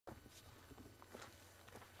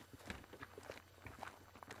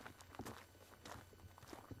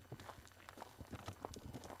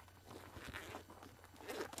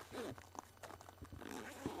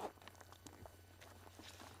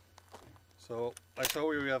So I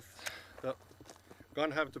show you that the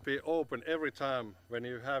gun have to be open every time when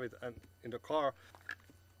you have it in the car.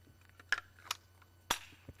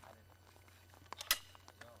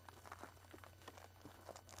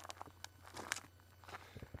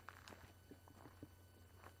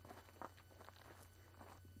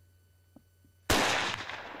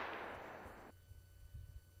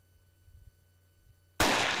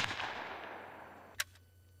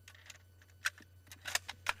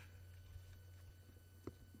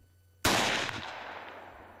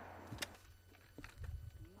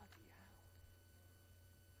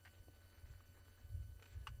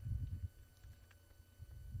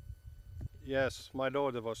 Yes, my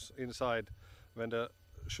daughter was inside when the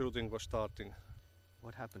shooting was starting.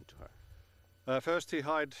 What happened to her? First he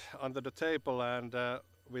hid under the table, and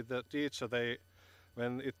with the teacher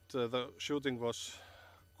when the shooting was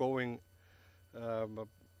going,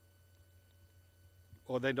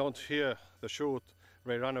 or they don't hear the shoot,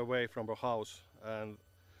 they run away from the house, and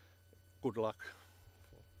good luck.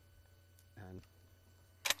 And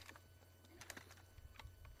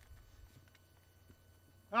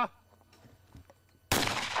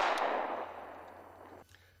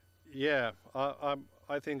yeah,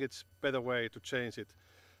 I think it's better way to change it,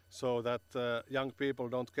 so that young people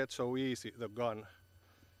don't get so easy the gun.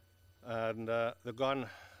 And the gun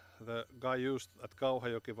the guy used at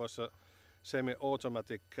Kauhajoki was a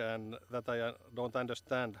semi-automatic, and that I don't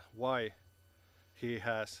understand why he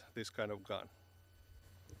has this kind of gun.